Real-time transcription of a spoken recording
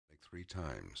3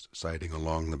 times, sighting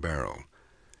along the barrel.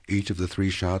 Each of the 3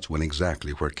 shots went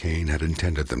exactly where Cain had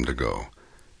intended them to go,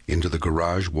 into the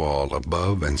garage wall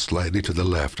above and slightly to the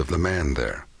left of the man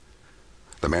there.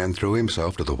 The man threw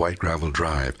himself to the white gravel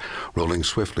drive, rolling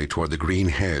swiftly toward the green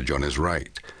hedge on his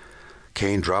right.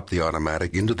 Cain dropped the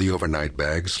automatic into the overnight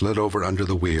bag, slid over under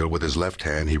the wheel. With his left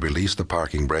hand, he released the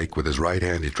parking brake. With his right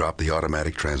hand, he dropped the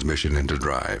automatic transmission into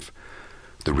drive.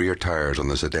 The rear tires on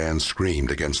the sedan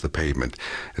screamed against the pavement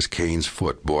as Cain's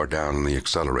foot bore down on the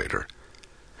accelerator.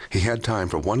 He had time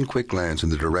for one quick glance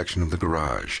in the direction of the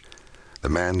garage. The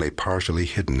man lay partially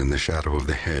hidden in the shadow of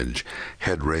the hedge,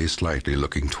 head raised slightly,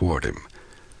 looking toward him.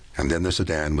 And then the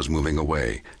sedan was moving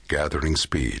away, gathering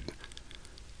speed.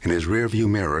 In his rearview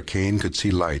mirror, Cain could see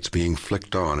lights being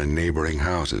flicked on in neighboring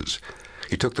houses.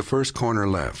 He took the first corner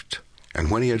left,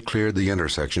 and when he had cleared the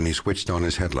intersection, he switched on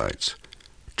his headlights.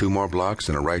 2 more blocks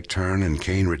and a right turn, and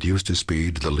Cain reduced his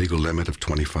speed to the legal limit of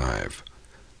 25.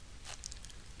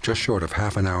 Just short of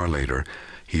half an hour later,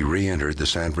 he re-entered the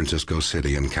San Francisco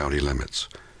city and county limits.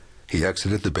 He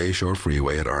exited the Bayshore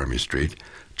Freeway at Army Street,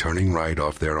 turning right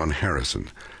off there on Harrison,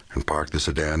 and parked the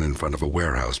sedan in front of a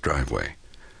warehouse driveway.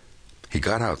 He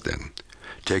got out then,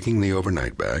 taking the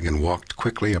overnight bag, and walked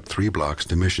quickly up 3 blocks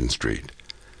to Mission Street.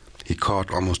 He caught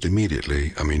almost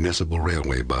immediately a municipal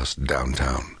railway bus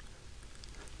downtown.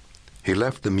 He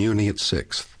left the Muni at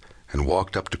 6th and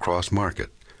walked up to Cross Market.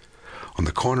 On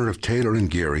the corner of Taylor and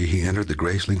Geary, he entered the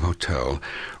Graceling Hotel,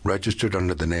 registered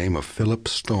under the name of Philip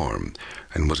Storm,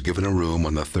 and was given a room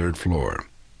on the 3rd floor.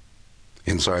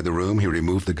 Inside the room, he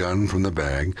removed the gun from the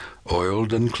bag,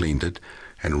 oiled and cleaned it,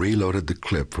 and reloaded the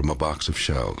clip from a box of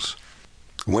shells.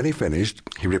 When he finished,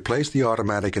 he replaced the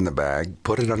automatic in the bag,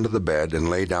 put it under the bed,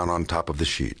 and lay down on top of the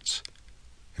sheets.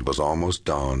 It was almost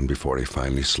dawn before he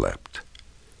finally slept.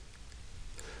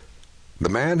 The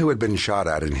man who had been shot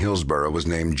at in Hillsborough was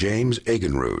named James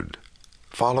Egenrud.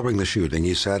 Following the shooting,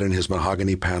 he sat in his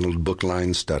mahogany-paneled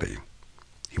book-lined study.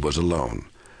 He was alone.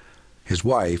 His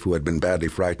wife, who had been badly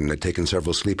frightened, had taken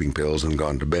several sleeping pills and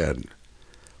gone to bed.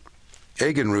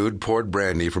 Egenrud poured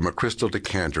brandy from a crystal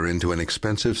decanter into an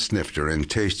expensive snifter and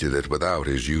tasted it without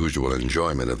his usual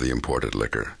enjoyment of the imported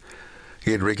liquor.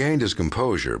 He had regained his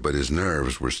composure, but his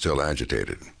nerves were still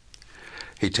agitated.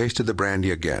 He tasted the brandy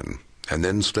again, and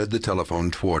then slid the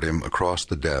telephone toward him across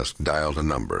the desk, dialed a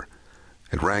number.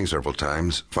 It rang several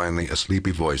times. Finally, a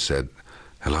sleepy voice said,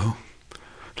 "Hello?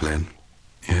 Lynn?"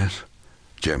 "Yes?"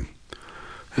 "Jim."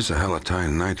 "It's a hell of a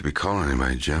time of night to be calling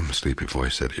anybody, Jim," a sleepy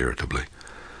voice said irritably.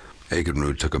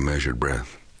 Egenrud took a measured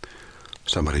breath.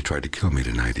 "Somebody tried to kill me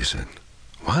tonight," he said.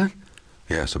 "What?"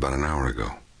 "Yes, about an hour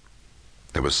ago."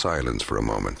 There was silence for a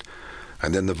moment,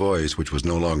 and then the voice, which was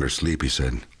no longer sleepy,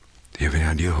 said, "Do you have any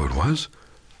idea who it was?"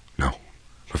 "No."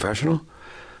 "Professional?"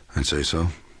 "I'd say so.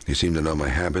 He seemed to know my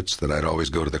habits, that I'd always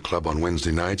go to the club on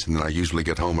Wednesday nights, and that I usually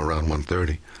get home around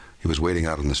 1:30. He was waiting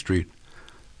out on the street."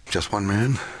 "Just one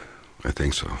man?" "I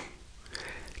think so."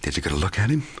 "Did you get a look at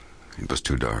him?" "It was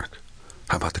too dark."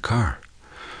 "How about the car?"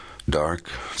 "Dark,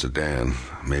 sedan,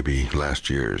 maybe last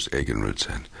year's," Egenrud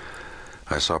said.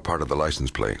 "I saw part of the license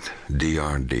plate,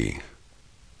 DRD.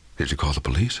 "Did you call the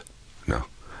police?" "No.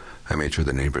 I made sure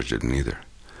the neighbors didn't either."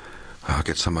 "I'll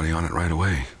get somebody on it right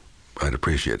away." "I'd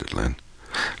appreciate it, Len."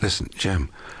 "Listen, Jim,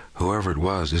 whoever it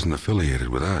was isn't affiliated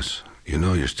with us. You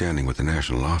know you're standing with the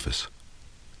national office."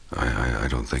 I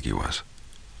don't think he was."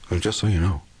 "Well, just so you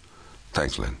know."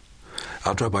 "Thanks, Len.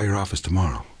 I'll drop by your office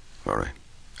tomorrow." "All right.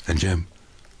 And Jim,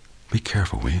 be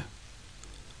careful, will you?"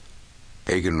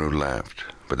 Egenrud laughed,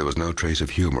 but there was no trace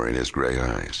of humor in his gray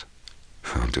eyes.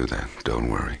 "I'll do that. Don't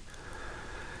worry."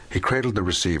 He cradled the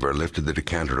receiver, lifted the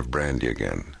decanter of brandy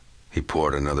again. He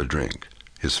poured another drink,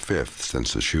 his 5th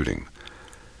since the shooting.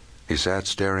 He sat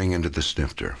staring into the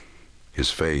snifter.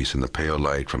 His face in the pale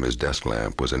light from his desk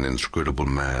lamp was an inscrutable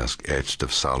mask etched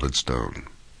of solid stone.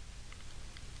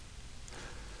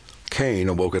 Cain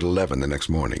awoke at 11 the next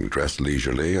morning, dressed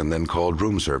leisurely, and then called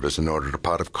room service and ordered a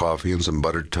pot of coffee and some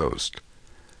buttered toast.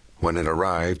 When it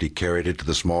arrived, he carried it to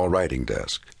the small writing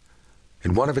desk.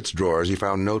 In one of its drawers, he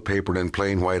found notepaper in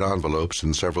plain white envelopes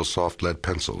and several soft lead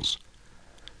pencils.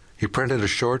 He printed a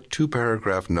short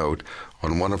 2-paragraph note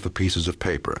on one of the pieces of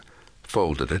paper,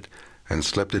 folded it, and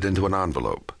slipped it into an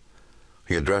envelope.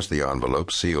 He addressed the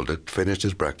envelope, sealed it, finished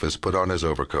his breakfast, put on his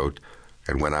overcoat,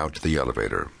 and went out to the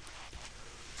elevator.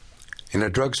 In a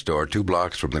drugstore 2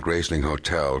 blocks from the Graceling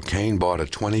Hotel, Cain bought a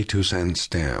 22-cent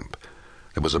stamp.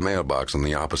 There was a mailbox on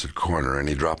the opposite corner, and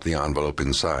he dropped the envelope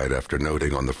inside after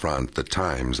noting on the front the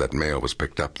times that mail was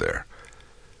picked up there.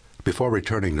 Before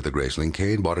returning to the Graceling,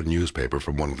 Cain bought a newspaper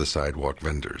from one of the sidewalk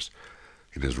vendors.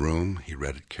 In his room, he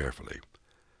read it carefully.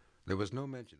 There was no mention